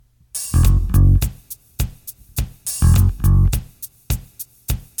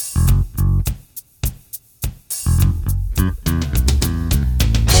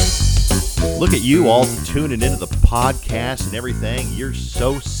Look at you all tuning into the podcast and everything. You're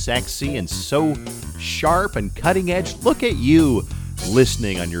so sexy and so sharp and cutting edge. Look at you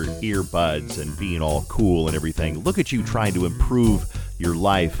listening on your earbuds and being all cool and everything. Look at you trying to improve your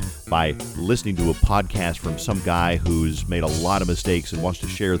life by listening to a podcast from some guy who's made a lot of mistakes and wants to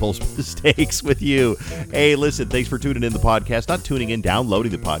share those mistakes with you. Hey, listen, thanks for tuning in the podcast. Not tuning in,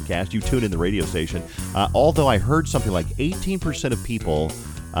 downloading the podcast. You tune in the radio station. Although I heard something like 18% of people,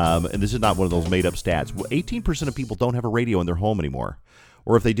 and this is not one of those made-up stats, 18% of people don't have a radio in their home anymore.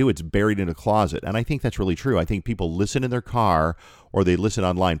 Or if they do, it's buried in a closet. And I think that's really true. I think people listen in their car or they listen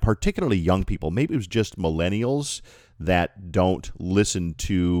online, particularly young people. Maybe it was just millennials that don't listen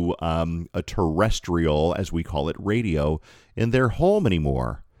to a terrestrial, as we call it, radio in their home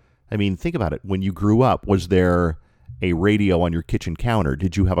anymore. I mean, think about it. When you grew up, was there a radio on your kitchen counter?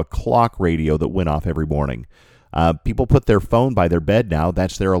 Did you have a clock radio that went off every morning? People put their phone by their bed now.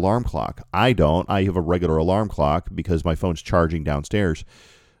 That's their alarm clock. I don't. I have a regular alarm clock because my phone's charging downstairs.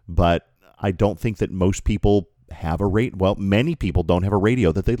 But I don't think that most people have a radio. Well, many people don't have a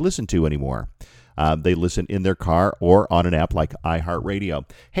radio that they listen to anymore. They listen in their car or on an app like iHeartRadio.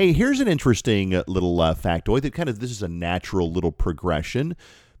 Hey, here's an interesting little factoid that this is a natural little progression.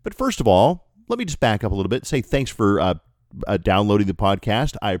 But first of all, let me just back up a little bit and say thanks for downloading the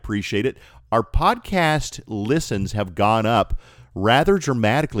podcast. I appreciate it. Our podcast listens have gone up rather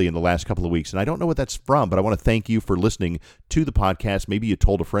dramatically in the last couple of weeks, and I don't know what that's from, but I want to thank you for listening to the podcast. Maybe you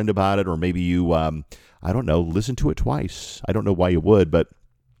told a friend about it, or maybe you, I don't know, listened to it twice. I don't know why you would, but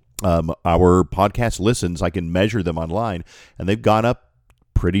our podcast listens, I can measure them online, and they've gone up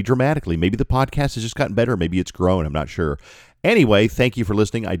pretty dramatically. Maybe the podcast has just gotten better. Maybe it's grown. I'm not sure. Anyway, thank you for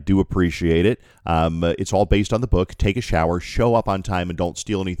listening. I do appreciate it. It's all based on the book. Take a shower, show up on time, and don't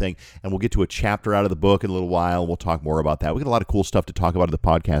steal anything. And we'll get to a chapter out of the book in a little while, and we'll talk more about that. We got a lot of cool stuff to talk about in the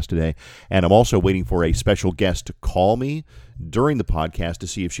podcast today. And I'm also waiting for a special guest to call me during the podcast to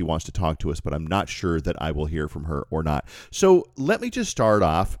see if she wants to talk to us, but I'm not sure that I will hear from her or not. So let me just start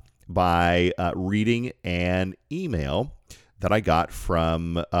off by reading an email that I got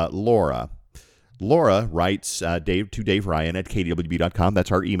from Laura. Laura writes to Dave Ryan at KDWB.com.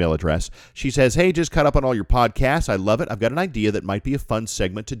 That's our email address. She says, hey, just caught up on all your podcasts. I love it. I've got an idea that might be a fun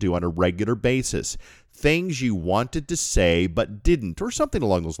segment to do on a regular basis. Things you wanted to say but didn't, or something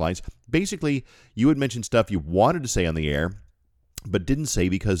along those lines. Basically, you had mentioned stuff you wanted to say on the air but didn't say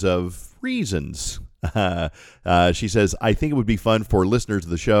because of reasons. She says, I think it would be fun for listeners of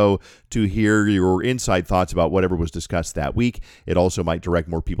the show to hear your inside thoughts about whatever was discussed that week. It also might direct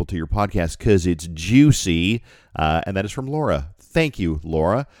more people to your podcast because it's juicy. And that is from Laura. Thank you,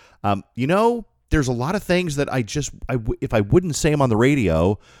 Laura. There's a lot of things that if I wouldn't say them on the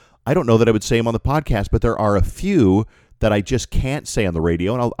radio, I don't know that I would say them on the podcast, but there are a few that I just can't say on the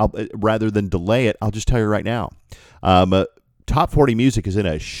radio. And I'll rather than delay it, I'll just tell you right now. Top 40 music is in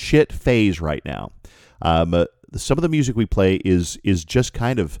a shit phase right now. Some of the music we play is just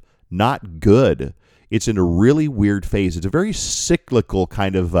kind of not good. It's in a really weird phase. It's a very cyclical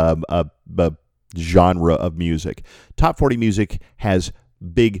kind of genre of music. Top 40 music has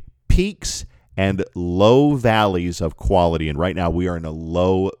big peaks and low valleys of quality. And right now we are in a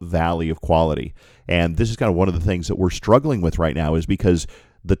low valley of quality. And this is kind of one of the things that we're struggling with right now is because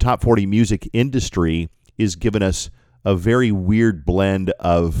the top 40 music industry is giving us a very weird blend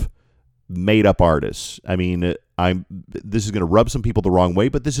of made-up artists. I mean, this is going to rub some people the wrong way,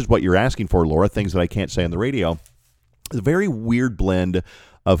 but this is what you're asking for, Laura, things that I can't say on the radio. It's a very weird blend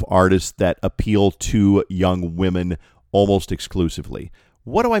of artists that appeal to young women almost exclusively.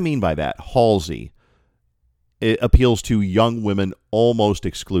 What do I mean by that? Halsey. It appeals to young women almost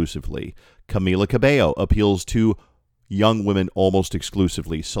exclusively. Camila Cabello appeals to young women almost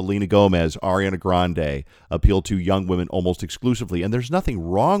exclusively. Selena Gomez, Ariana Grande appeal to young women almost exclusively. And there's nothing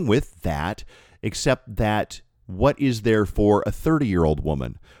wrong with that, except that what is there for a 30-year-old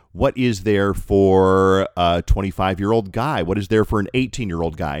woman? What is there for a 25-year-old guy? What is there for an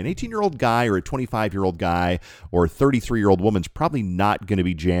 18-year-old guy? An 18-year-old guy or a 25-year-old guy or a 33-year-old woman's probably not going to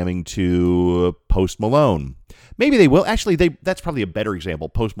be jamming to Post Malone. Maybe they will. Actually, that's probably a better example.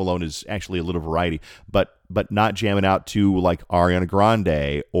 Post Malone is actually a little variety, but not jamming out to like Ariana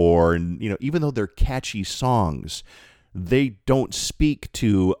Grande or, even though they're catchy songs, they don't speak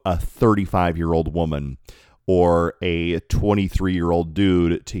to a 35-year-old woman or a 23-year-old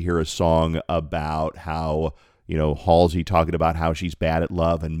dude to hear a song about how, Halsey talking about how she's bad at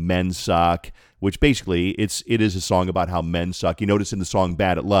love and men suck, which basically it is a song about how men suck. You notice in the song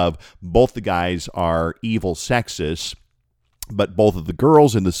Bad at Love, both the guys are evil sexists, But both of the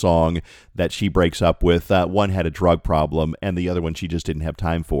girls in the song that she breaks up with, one had a drug problem and the other one she just didn't have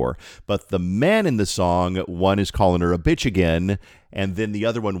time for. But the men in the song, one is calling her a bitch again, and then the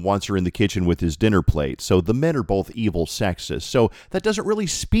other one wants her in the kitchen with his dinner plate. So the men are both evil sexists. So that doesn't really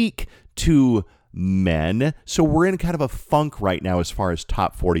speak to men. So we're in kind of a funk right now as far as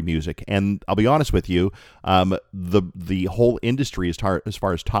top 40 music. And I'll be honest with you, the whole industry as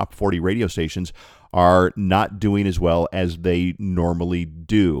far as top 40 radio stations are not doing as well as they normally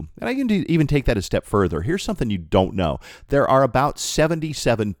do. And I can even take that a step further. Here's something you don't know. There are about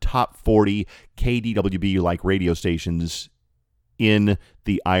 77 top 40 KDWB-like radio stations in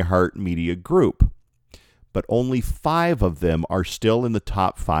the iHeartMedia group, but only 5 of them are still in the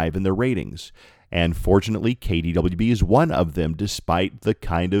top 5 in their ratings. And fortunately, KDWB is one of them, despite the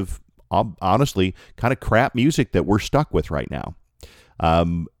kind of, honestly, kind of crap music that we're stuck with right now.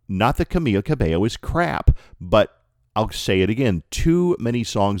 Not that Camila Cabello is crap, but I'll say it again, too many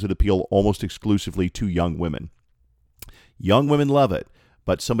songs that appeal almost exclusively to young women. Young women love it,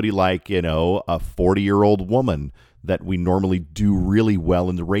 but somebody like, a 40-year-old woman that we normally do really well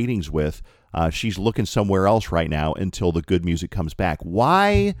in the ratings with, she's looking somewhere else right now until the good music comes back.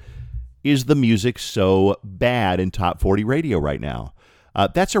 Why is the music so bad in top 40 radio right now?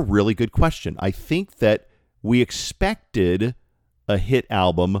 That's a really good question. I think that we expected a hit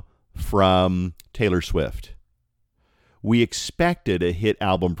album from Taylor Swift. We expected a hit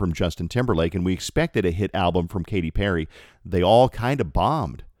album from Justin Timberlake, and we expected a hit album from Katy Perry. They all kind of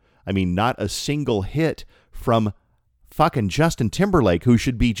bombed. I mean, not a single hit from fucking Justin Timberlake, who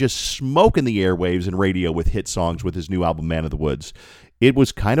should be just smoking the airwaves and radio with hit songs with his new album, Man of the Woods. It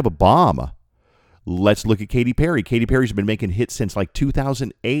was kind of a bomb. Let's look at Katy Perry. Katy Perry's been making hits since like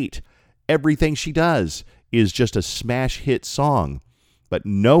 2008. Everything she does is just a smash hit song, but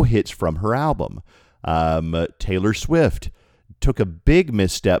no hits from her album. Taylor Swift took a big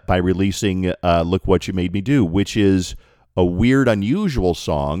misstep by releasing Look What You Made Me Do, which is a weird, unusual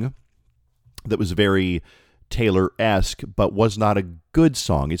song that was very Taylor-esque, but was not a good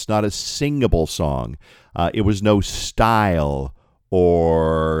song. It's not a singable song. It was no Style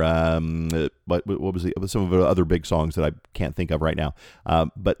or what was some of the other big songs that I can't think of right now,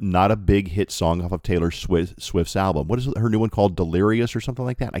 but not a big hit song off of Taylor Swift's album. What is her new one called? Delirious or something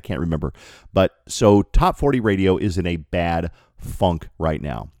like that? I can't remember. But so top 40 radio is in a bad funk right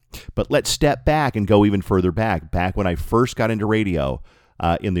now. But let's step back and go even further back. Back when I first got into radio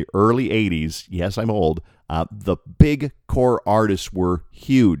in the early 80s, yes, I'm old, the big core artists were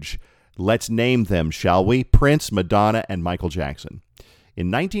huge. Let's name them, shall we? Prince, Madonna, and Michael Jackson. In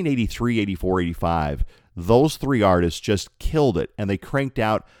 1983, 84, 85, those 3 artists just killed it, and they cranked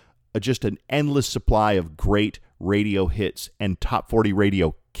out just an endless supply of great radio hits, and top 40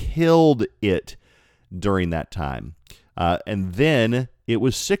 radio killed it during that time. And then it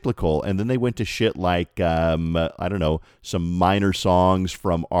was cyclical, and then they went to shit like, some minor songs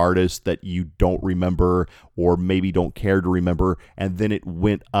from artists that you don't remember or maybe don't care to remember, and then it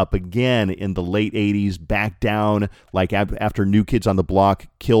went up again in the late 80s, back down, like after New Kids on the Block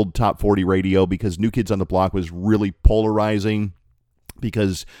killed top 40 radio because New Kids on the Block was really polarizing,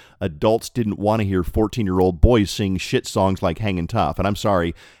 because adults didn't want to hear 14-year-old boys sing shit songs like Hangin' Tough. And I'm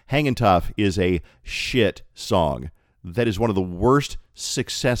sorry, Hangin' Tough is a shit song. That is one of the worst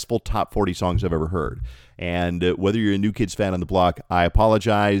successful top 40 songs I've ever heard. And whether you're a New Kids fan on the block, I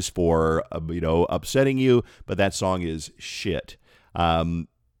apologize for upsetting you, but that song is shit. And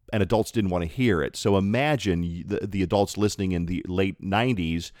adults didn't want to hear it. So imagine the adults listening in the late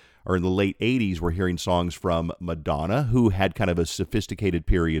 90s or in the late 80s were hearing songs from Madonna, who had kind of a sophisticated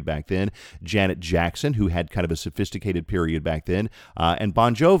period back then, Janet Jackson, who had kind of a sophisticated period back then, and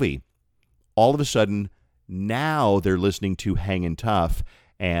Bon Jovi. All of a sudden, now they're listening to Hangin' Tough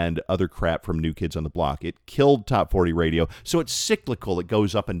and other crap from New Kids on the Block. It killed top 40 radio. So it's cyclical. It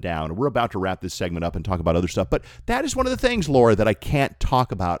goes up and down. We're about to wrap this segment up and talk about other stuff. But that is one of the things, Laura, that I can't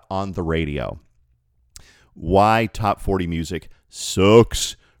talk about on the radio. Why top 40 music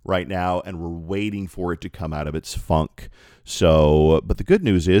sucks right now, and we're waiting for it to come out of its funk. So, but the good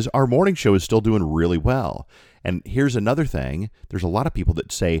news is our morning show is still doing really well. And here's another thing. There's a lot of people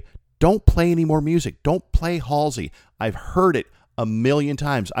that say, don't play any more music. Don't play Halsey. I've heard it a million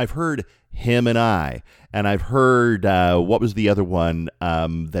times. I've heard Him and I, and I've heard, what was the other one?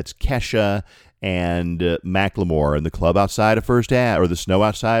 That's Kesha and Macklemore and The Club Outside of First Ave, or The Snow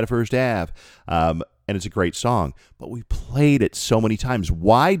Outside of First Ave. And it's a great song, but we played it so many times.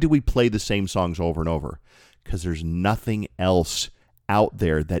 Why do we play the same songs over and over? Because there's nothing else out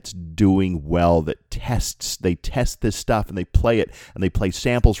there that's doing well, they test this stuff and they play it and they play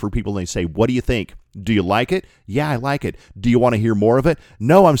samples for people and they say, what do you think? Do you like it? Yeah, I like it. Do you want to hear more of it?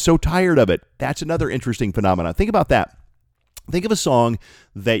 No, I'm so tired of it. That's another interesting phenomenon. Think about that. Think of a song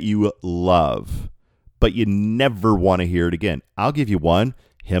that you love, but you never want to hear it again. I'll give you one,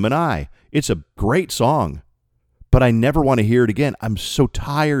 Him and I. It's a great song, but I never want to hear it again. I'm so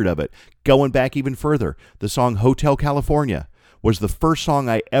tired of it. Going back even further, the song Hotel California was the first song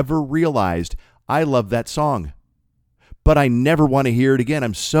I ever realized I love that song, but I never want to hear it again.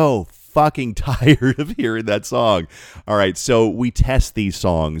 I'm so fucking tired of hearing that song. All right, so we test these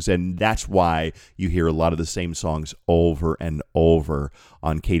songs, and that's why you hear a lot of the same songs over and over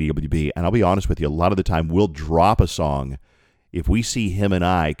on KDWB. And I'll be honest with you, a lot of the time we'll drop a song. If we see Him and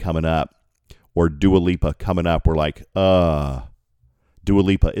I coming up or Dua Lipa coming up, we're like, Dua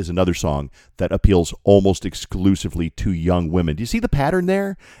Lipa is another song that appeals almost exclusively to young women. Do you see the pattern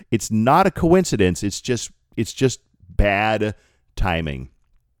there? It's not a coincidence. It's just bad timing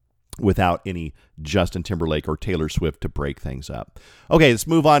without any Justin Timberlake or Taylor Swift to break things up. Okay, let's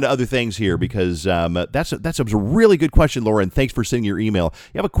move on to other things here because that's a really good question, Laura, and thanks for sending your email.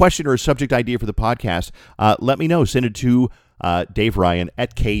 You have a question or a subject idea for the podcast, let me know. Send it to Dave Ryan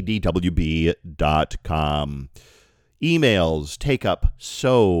at kdwb.com. Emails take up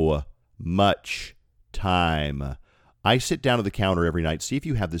so much time. I sit down at the counter every night, see if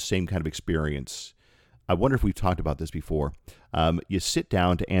you have the same kind of experience. I wonder if we've talked about this before. You sit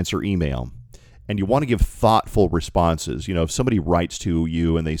down to answer email, and you want to give thoughtful responses. You know, if somebody writes to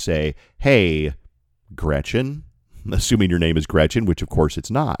you and they say, hey, Gretchen, assuming your name is Gretchen, which of course it's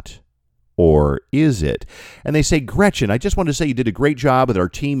not. Or is it? And they say, Gretchen, I just wanted to say you did a great job at our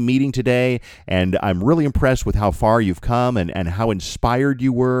team meeting today, and I'm really impressed with how far you've come and how inspired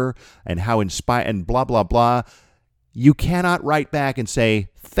you were and how inspired and blah, blah, blah. You cannot write back and say,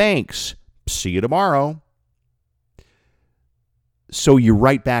 thanks, see you tomorrow. So you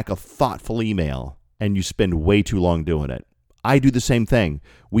write back a thoughtful email, and you spend way too long doing it. I do the same thing.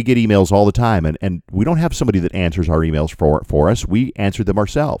 We get emails all the time, and we don't have somebody that answers our emails for us. We answer them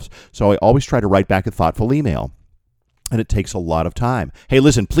ourselves. So I always try to write back a thoughtful email, and it takes a lot of time. Hey,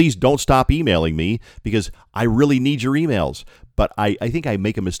 listen, please don't stop emailing me because I really need your emails. But I think I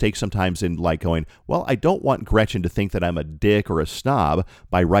make a mistake sometimes in like going, well, I don't want Gretchen to think that I'm a dick or a snob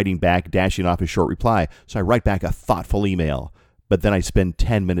by writing back, dashing off a short reply. So I write back a thoughtful email, but then I spend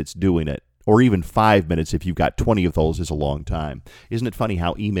 10 minutes doing it. Or even 5 minutes if you've got 20 of those is a long time. Isn't it funny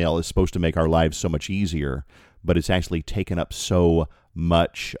how email is supposed to make our lives so much easier, but it's actually taken up so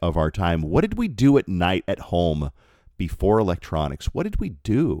much of our time? What did we do at night at home before electronics? What did we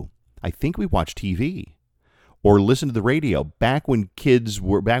do? I think we watched TV or listened to the radio. Back when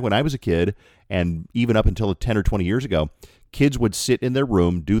I was a kid, and even up until 10 or 20 years ago, kids would sit in their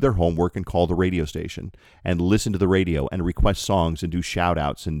room, do their homework, and call the radio station and listen to the radio and request songs and do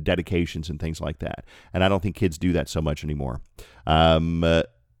shout-outs and dedications and things like that. And I don't think kids do that so much anymore.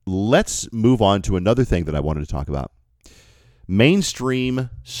 Let's move on to another thing that I wanted to talk about. Mainstream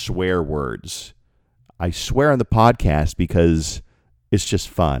swear words. I swear on the podcast because it's just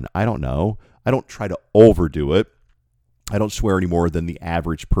fun. I don't know. I don't try to overdo it. I don't swear any more than the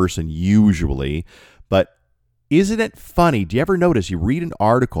average person usually, but isn't it funny? Do you ever notice you read an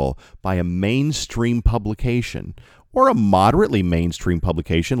article by a mainstream publication or a moderately mainstream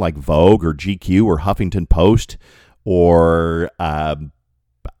publication like Vogue or GQ or Huffington Post or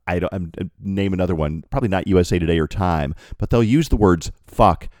name another one, probably not USA Today or Time, but they'll use the words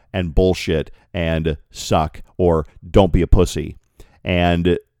fuck and bullshit and suck or don't be a pussy.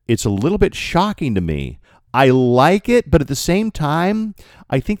 And it's a little bit shocking to me. I like it, but at the same time,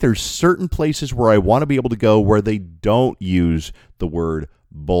 I think there's certain places where I want to be able to go where they don't use the word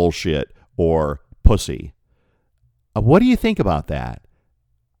bullshit or pussy. What do you think about that?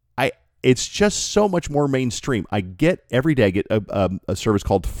 It's just so much more mainstream. Every day I get a service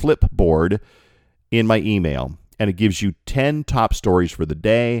called Flipboard in my email, and it gives you 10 top stories for the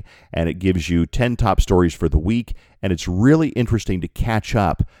day, and it gives you 10 top stories for the week, and it's really interesting to catch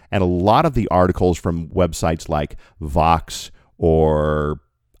up. And a lot of the articles from websites like Vox or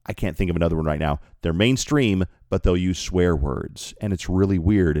I can't think of another one right now, they're mainstream, but they'll use swear words, and it's really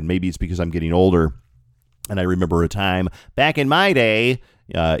weird. And maybe it's because I'm getting older, and I remember a time back in my day,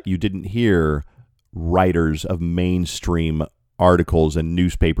 you didn't hear writers of mainstream articles and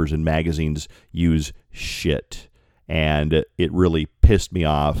newspapers and magazines use shit. And it really pissed me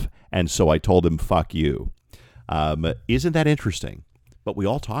off. And so I told him, fuck you. Isn't that interesting? But we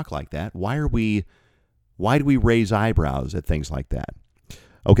all talk like that. Why do we raise eyebrows at things like that?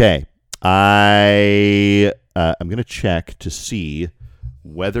 Okay. I'm going to check to see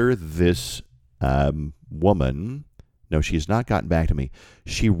whether this woman... No, she has not gotten back to me.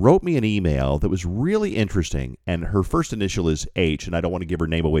 She wrote me an email that was really interesting, and her first initial is H, and I don't want to give her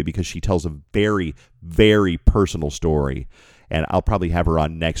name away because she tells a very, very personal story, and I'll probably have her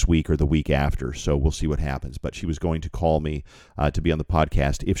on next week or the week after, so we'll see what happens. But she was going to call me to be on the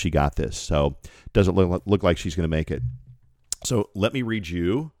podcast if she got this, so doesn't look like she's going to make it. So let me read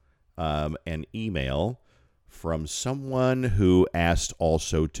you an email from someone who asked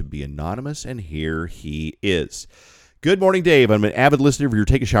also to be anonymous, and here he is. Good morning, Dave. I'm an avid listener of your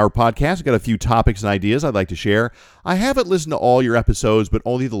Take a Shower podcast. I've got a few topics and ideas I'd like to share. I haven't listened to all your episodes, but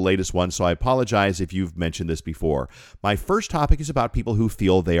only the latest one, so I apologize if you've mentioned this before. My first topic is about people who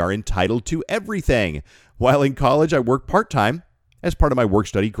feel they are entitled to everything. While in college, I worked part-time as part of my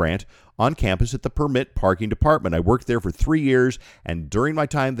work-study grant on campus at the permit parking department. I worked there for 3 years, and during my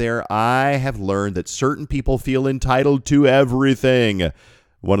time there, I have learned that certain people feel entitled to everything.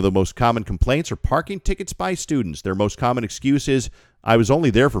 One of the most common complaints are parking tickets by students. Their most common excuse is, I was only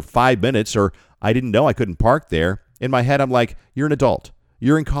there for 5 minutes, or I didn't know I couldn't park there. In my head, I'm like, you're an adult.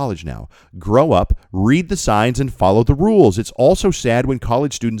 You're in college now. Grow up, read the signs, and follow the rules. It's also sad when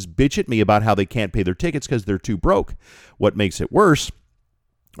college students bitch at me about how they can't pay their tickets because they're too broke. What makes it worse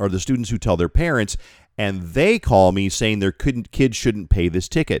are the students who tell their parents, and they call me saying their kid shouldn't pay this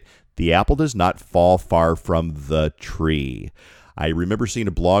ticket. The apple does not fall far from the tree. I remember seeing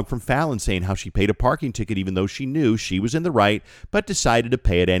a blog from Fallon saying how she paid a parking ticket even though she knew she was in the right, but decided to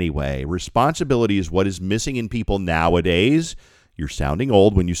pay it anyway. Responsibility is what is missing in people nowadays. You're sounding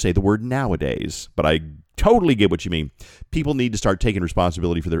old when you say the word nowadays, but I totally get what you mean. People need to start taking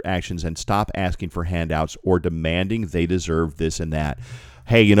responsibility for their actions and stop asking for handouts or demanding they deserve this and that.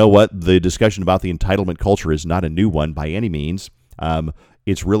 Hey, you know what? The discussion about the entitlement culture is not a new one by any means.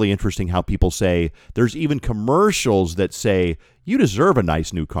 It's really interesting how people say, there's even commercials that say, you deserve a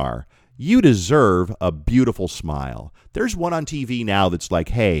nice new car. You deserve a beautiful smile. There's one on TV now that's like,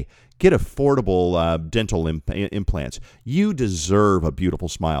 hey, get affordable dental implants. You deserve a beautiful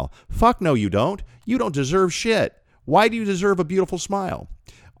smile. Fuck no, you don't. You don't deserve shit. Why do you deserve a beautiful smile?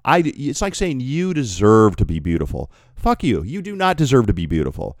 It's like saying you deserve to be beautiful. Fuck you. You do not deserve to be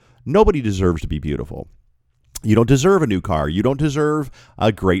beautiful. Nobody deserves to be beautiful. You don't deserve a new car. You don't deserve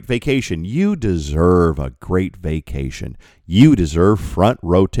a great vacation. You deserve a great vacation. You deserve front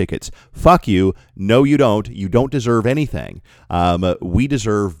row tickets. Fuck you. No, you don't. You don't deserve anything. We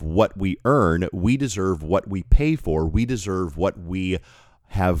deserve what we earn. We deserve what we pay for. We deserve what we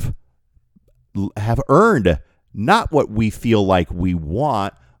have earned, not what we feel like we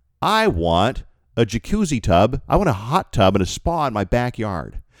want. I want a jacuzzi tub. I want a hot tub and a spa in my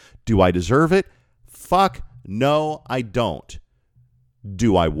backyard. Do I deserve it? Fuck no, I don't.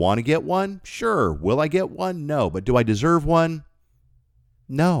 Do I want to get one? Sure. Will I get one? No. But do I deserve one?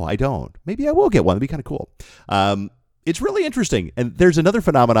 No, I don't. Maybe I will get one. That'd be kind of cool. It's really interesting. And there's another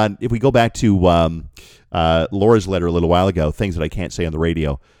phenomenon. If we go back to Laura's letter a little while ago, things that I can't say on the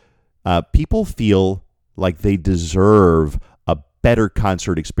radio, people feel like they deserve a better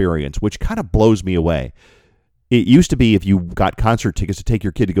concert experience, which kind of blows me away. It used to be if you got concert tickets to take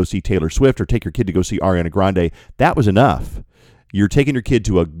your kid to go see Taylor Swift or take your kid to go see Ariana Grande, that was enough. You're taking your kid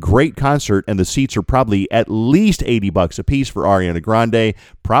to a great concert, and the seats are probably at least $80 a piece for Ariana Grande,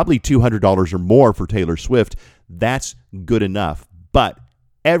 probably $200 or more for Taylor Swift. That's good enough. But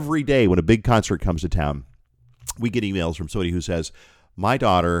every day when a big concert comes to town, we get emails from somebody who says, my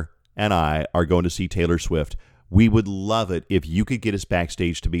daughter and I are going to see Taylor Swift. We would love it if you could get us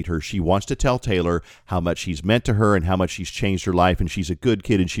backstage to meet her. She wants to tell Taylor how much she's meant to her and how much she's changed her life, and she's a good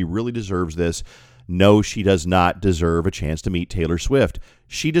kid and she really deserves this. No, she does not deserve a chance to meet Taylor Swift.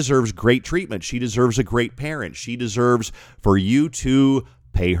 She deserves great treatment. She deserves a great parent. She deserves for you to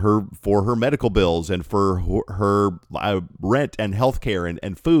pay her for her medical bills and for her rent and health care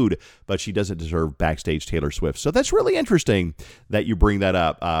and food, but she doesn't deserve backstage Taylor Swift. So that's really interesting that you bring that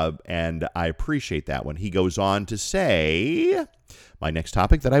up, and I appreciate that one. He goes on to say, my next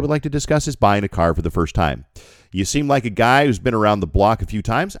topic that I would like to discuss is buying a car for the first time. You seem like a guy who's been around the block a few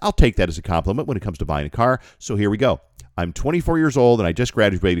times. I'll take that as a compliment when it comes to buying a car, so here we go. I'm 24 years old and I just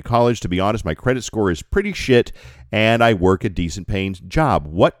graduated college. To be honest, my credit score is pretty shit and I work a decent paying job.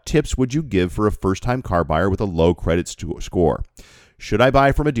 What tips would you give for a first-time car buyer with a low credit score? Should I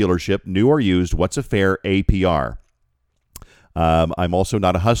buy from a dealership, new or used? What's a fair APR? I'm also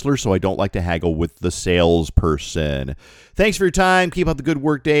not a hustler, so I don't like to haggle with the salesperson. Thanks for your time. Keep up the good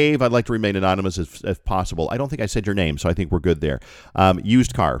work, Dave. I'd like to remain anonymous if possible. I don't think I said your name, so I think we're good there.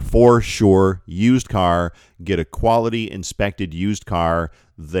 Used car, for sure. Used car. Get a quality inspected used car.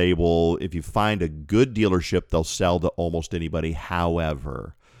 They will, if you find a good dealership, they'll sell to almost anybody.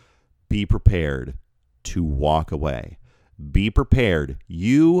 However, be prepared to walk away. Be prepared.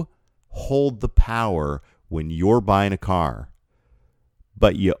 You hold the power when you're buying a car,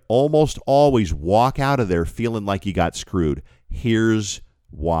 but you almost always walk out of there feeling like you got screwed. Here's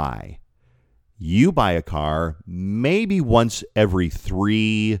why. You buy a car maybe once every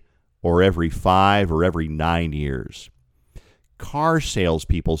 3 or every 5 or every 9 years. Car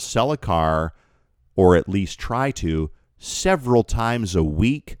salespeople sell a car, or at least try to, several times a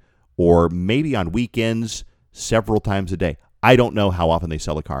week, or maybe on weekends, several times a day. I don't know how often they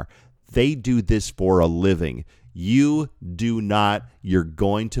sell a car. They do this for a living. You do not. You're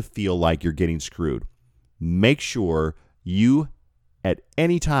going to feel like you're getting screwed. Make sure you, at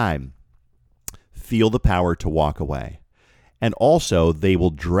any time, feel the power to walk away. And also, they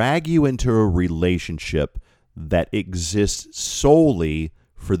will drag you into a relationship that exists solely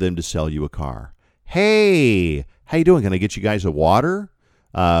for them to sell you a car. Hey, how you doing? Can I get you guys a water?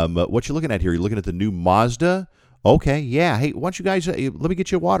 What you looking at here? You looking at the new Mazda? Okay, yeah. Hey, why don't you guys, let me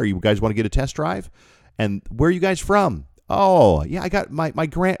get you a water. You guys want to get a test drive? And where are you guys from? Oh, yeah, I got my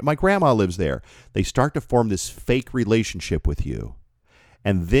grandma lives there. They start to form this fake relationship with you.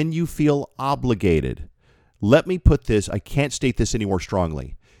 And then you feel obligated. Let me put this, I can't state this any more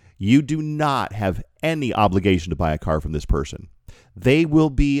strongly. You do not have any obligation to buy a car from this person. They will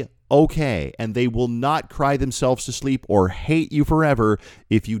be okay, and they will not cry themselves to sleep or hate you forever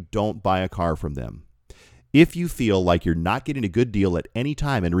if you don't buy a car from them. If you feel like you're not getting a good deal at any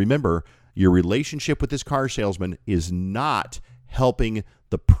time, and remember, your relationship with this car salesman is not helping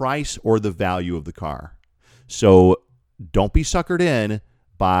the price or the value of the car. So don't be suckered in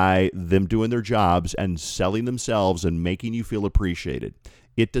by them doing their jobs and selling themselves and making you feel appreciated.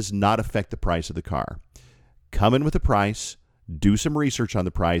 It does not affect the price of the car. Come in with a price, do some research on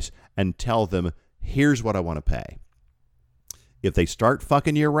the price, and tell them, here's what I want to pay. If they start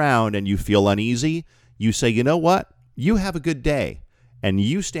fucking you around and you feel uneasy, you say, you know what? You have a good day. And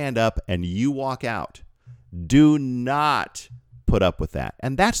you stand up and you walk out. Do not put up with that.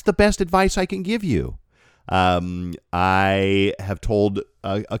 And that's the best advice I can give you. I have told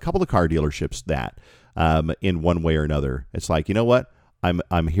a couple of car dealerships that in one way or another. It's like, you know what?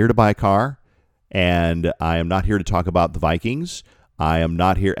 I'm here to buy a car, and I am not here to talk about the Vikings. I am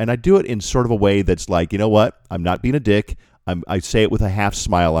not here. And I do it in sort of a way that's like, you know what? I'm not being a dick. I say it with a half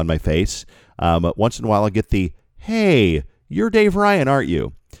smile on my face. Once in a while, I'll get the, hey, you're Dave Ryan, aren't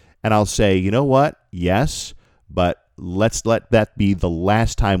you? And I'll say, you know what? Yes, but let's let that be the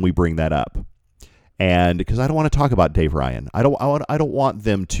last time we bring that up. And because I don't want to talk about Dave Ryan. I don't want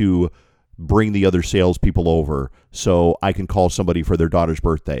them to bring the other salespeople over so I can call somebody for their daughter's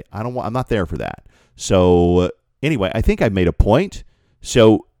birthday. I'm not there for that. So anyway, I think I've made a point.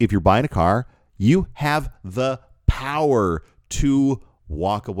 So if you're buying a car, you have the power to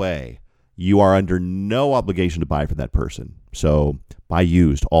walk away. You are under no obligation to buy from that person. So buy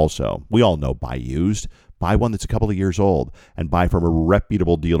used also. We all know buy used. Buy one that's a couple of years old and buy from a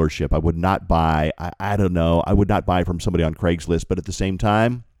reputable dealership. I would not buy, I don't know, I would not buy from somebody on Craigslist. But at the same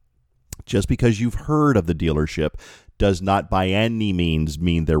time, just because you've heard of the dealership does not by any means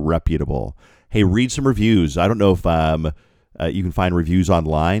mean they're reputable. Hey, read some reviews. I don't know if you can find reviews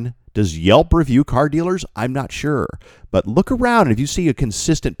online. Does Yelp review car dealers? I'm not sure. But look around, and if you see a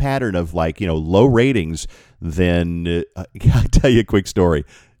consistent pattern of low ratings, then I'll tell you a quick story.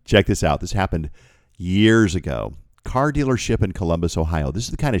 Check this out. This happened years ago. Car dealership in Columbus, Ohio. This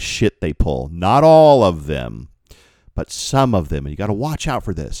is the kind of shit they pull. Not all of them, but some of them. And you got to watch out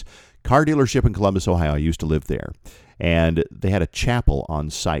for this. Car dealership in Columbus, Ohio. I used to live there. And they had a chapel on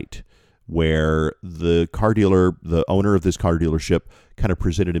site where the car dealer, the owner of this car dealership, kind of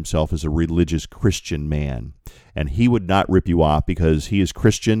presented himself as a religious Christian man. And he would not rip you off because he is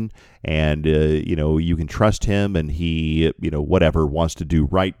Christian and, you can trust him and he, whatever, wants to do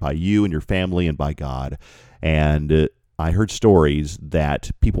right by you and your family and by God. And I heard stories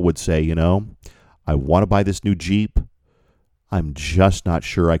that people would say, I want to buy this new Jeep. I'm just not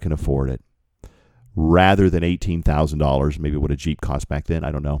sure I can afford it. Rather than $18,000, maybe what a Jeep cost back then,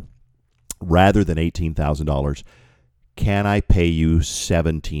 I don't know. Rather than $18,000, can I pay you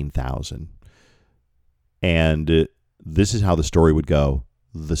 $17,000? And this is how the story would go.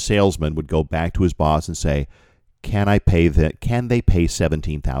 The salesman would go back to his boss and say, Can they pay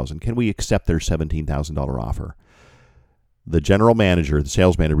 $17,000? Can we accept their $17,000 offer? the general manager, the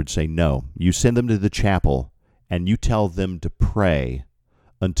sales manager would say, no, you send them to the chapel and you tell them to pray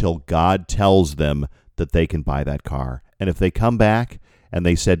until God tells them that they can buy that car. And if they come back and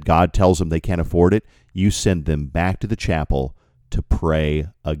they said God tells them they can't afford it, you send them back to the chapel to pray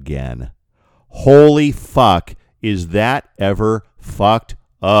again. Holy fuck, is that ever fucked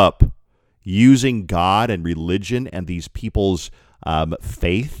up? Using God and religion and these people's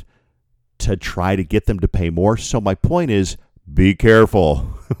faith to try to get them to pay more. So my point is, be careful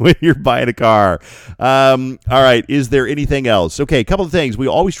when you're buying a car. All right, is there anything else? Okay, a couple of things. We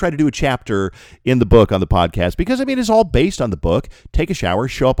always try to do a chapter in the book on the podcast because, it's all based on the book. Take a shower,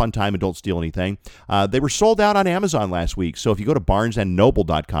 show up on time, and don't steal anything. They were sold out on Amazon last week, so if you go to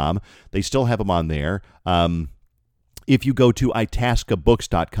barnesandnoble.com, they still have them on there. If you go to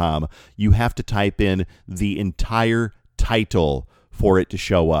itascabooks.com, you have to type in the entire title for it to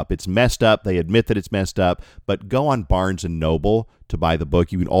show up. It's messed up. They admit that it's messed up, but go on Barnes & Noble to buy the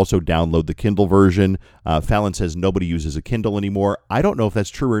book. You can also download the Kindle version. Fallon says nobody uses a Kindle anymore. I don't know if that's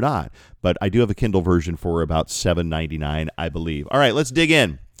true or not, but I do have a Kindle version for about $7.99, I believe. All right, let's dig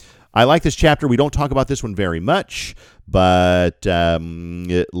in. I like this chapter. We don't talk about this one very much, but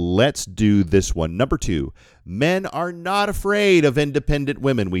let's do this one. Number 2, men are not afraid of independent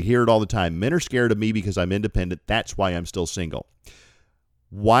women. We hear it all the time. Men are scared of me because I'm independent. That's why I'm still single.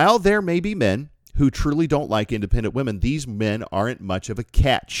 While there may be men who truly don't like independent women, these men aren't much of a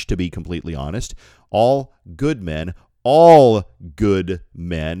catch, to be completely honest. All good men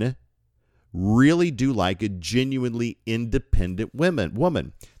really do like a genuinely independent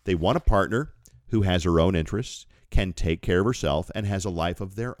woman. They want a partner who has her own interests, can take care of herself, and has a life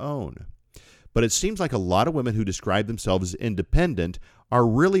of their own. But it seems like a lot of women who describe themselves as independent are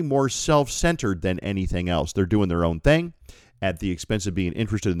really more self-centered than anything else. They're doing their own thing at the expense of being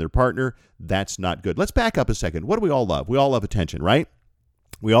interested in their partner. That's not good. Let's back up a second. What do we all love? We all love attention, right?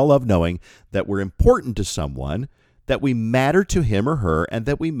 We all love knowing that we're important to someone, that we matter to him or her, and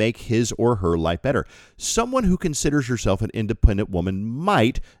that we make his or her life better. Someone who considers herself an independent woman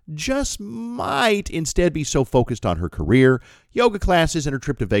might instead be so focused on her career, yoga classes, and her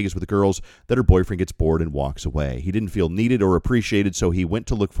trip to Vegas with the girls that her boyfriend gets bored and walks away. He didn't feel needed or appreciated, so he went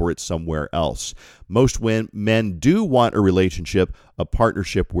to look for it somewhere else. Most men do want a relationship, a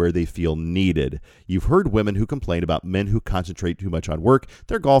partnership where they feel needed. You've heard women who complain about men who concentrate too much on work,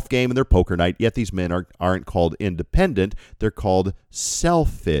 their golf game, and their poker night, yet these men aren't called independent. They're called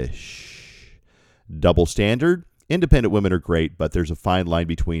selfish. Double standard. Independent women are great, but there's a fine line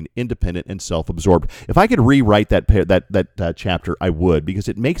between independent and self-absorbed. If I could rewrite that chapter, I would, because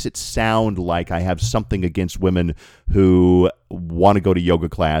it makes it sound like I have something against women who want to go to yoga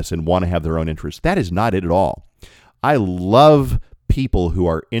class and want to have their own interests. That is not it at all. I love people who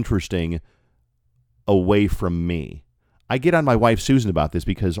are interesting away from me. I get on my wife Susan about this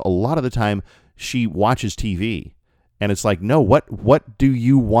because a lot of the time she watches TV, and it's like, no, what do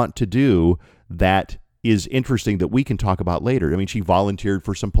you want to do that is interesting that we can talk about later? She volunteered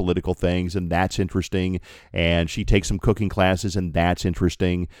for some political things, and that's interesting, and she takes some cooking classes, and that's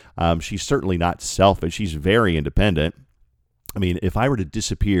interesting. She's certainly not selfish. She's very independent. If I were to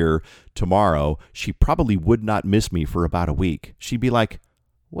disappear tomorrow, she probably would not miss me for about a week. She'd be like,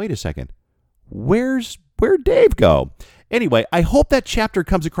 wait a second, where'd Dave go? Anyway, I hope that chapter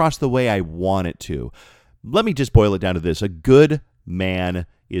comes across the way I want it to. Let me just boil it down to this. A good man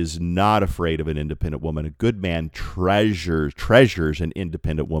is not afraid of an independent woman. A good man treasures an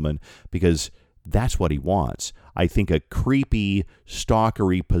independent woman because that's what he wants. I think a creepy,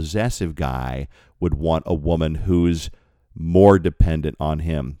 stalkery, possessive guy would want a woman who's more dependent on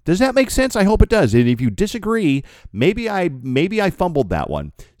him. Does that make sense? I hope it does. And if you disagree, maybe I fumbled that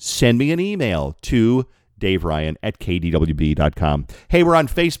one. Send me an email to DaveRyan@KDWB.com. Hey, we're on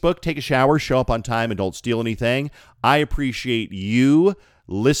Facebook. Take a shower, show up on time, and don't steal anything. I appreciate you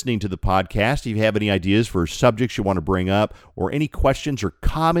listening to the podcast. If you have any ideas for subjects you want to bring up or any questions or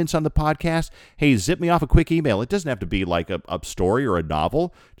comments on the podcast, hey, zip me off a quick email. It doesn't have to be like a story or a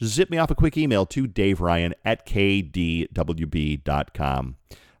novel. Just zip me off a quick email to DaveRyan@KDWB.com.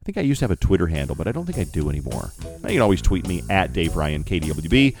 I think I used to have a Twitter handle, but I don't think I do anymore. You can always tweet me at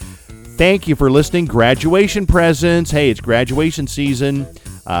DaveRyanKDWB. Thank you for listening. Graduation presents. Hey, it's graduation season.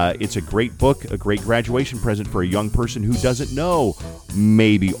 It's a great book, a great graduation present for a young person who doesn't know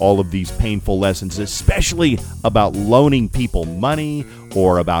maybe all of these painful lessons, especially about loaning people money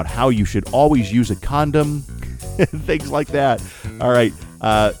or about how you should always use a condom, things like that. All right.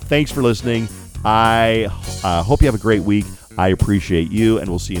 Thanks for listening. I hope you have a great week. I appreciate you, and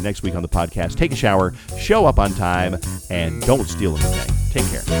we'll see you next week on the podcast. Take a shower, show up on time, and don't steal anything. Take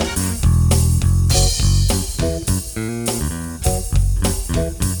care.